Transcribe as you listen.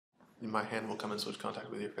my hand will come in switch contact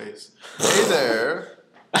with your face. Hey there!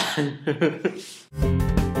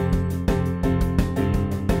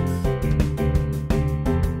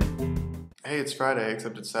 Hey, it's Friday,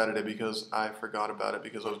 except it's Saturday because I forgot about it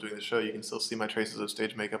because I was doing the show. You can still see my traces of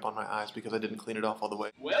stage makeup on my eyes because I didn't clean it off all the way.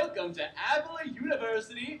 Welcome to Avila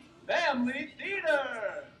University Family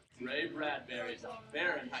Theater! Ray Bradbury's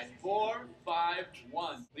Fahrenheit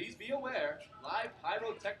 451. Please be aware, live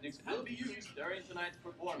pyrotechnics will be used during tonight's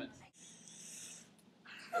performance.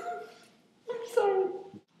 I'm sorry.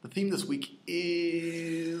 The theme this week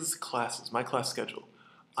is classes, my class schedule.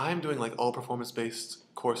 I'm doing like all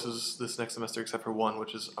performance-based courses this next semester except for one,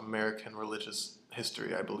 which is American Religious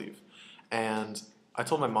History, I believe. And I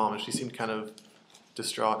told my mom, and she seemed kind of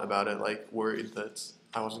distraught about it, like worried that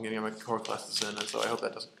I wasn't getting my core classes in, and so I hope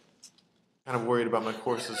that doesn't. Kind of worried about my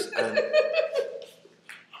courses, and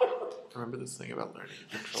remember this thing about learning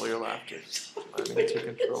to control your laughter. Learning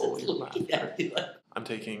to control your laughter. I'm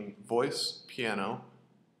taking voice, piano,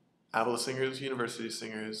 Avila Singers, University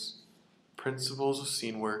Singers, principles of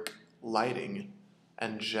scene work, lighting,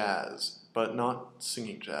 and jazz, but not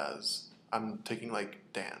singing jazz. I'm taking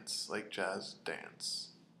like dance, like jazz dance.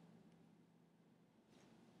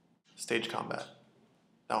 Stage combat.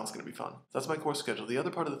 That one's going to be fun. That's my course schedule. The other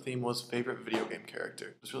part of the theme was favorite video game character.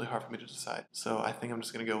 It was really hard for me to decide. So I think I'm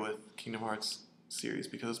just going to go with Kingdom Hearts series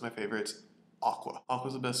because it's my favorite. It's Aqua.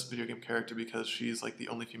 Aqua's the best video game character because she's like the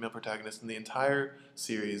only female protagonist in the entire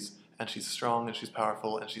series, and she's strong and she's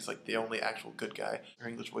powerful and she's like the only actual good guy. Her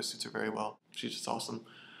English voice suits her very well. She's just awesome.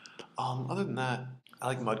 Other than that, I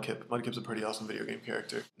like Mudkipz. Mudkip's a pretty awesome video game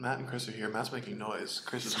character. Matt and Chris are here. Matt's making noise.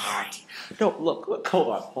 Chris is not. No, look,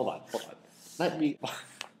 hold on. Let me...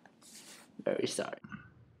 Very sorry.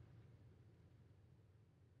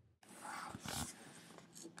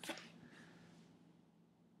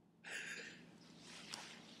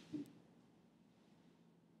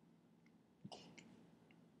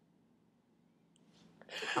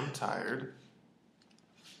 I'm tired.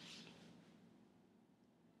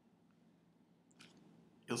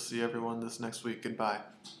 You'll see everyone this next week. Goodbye.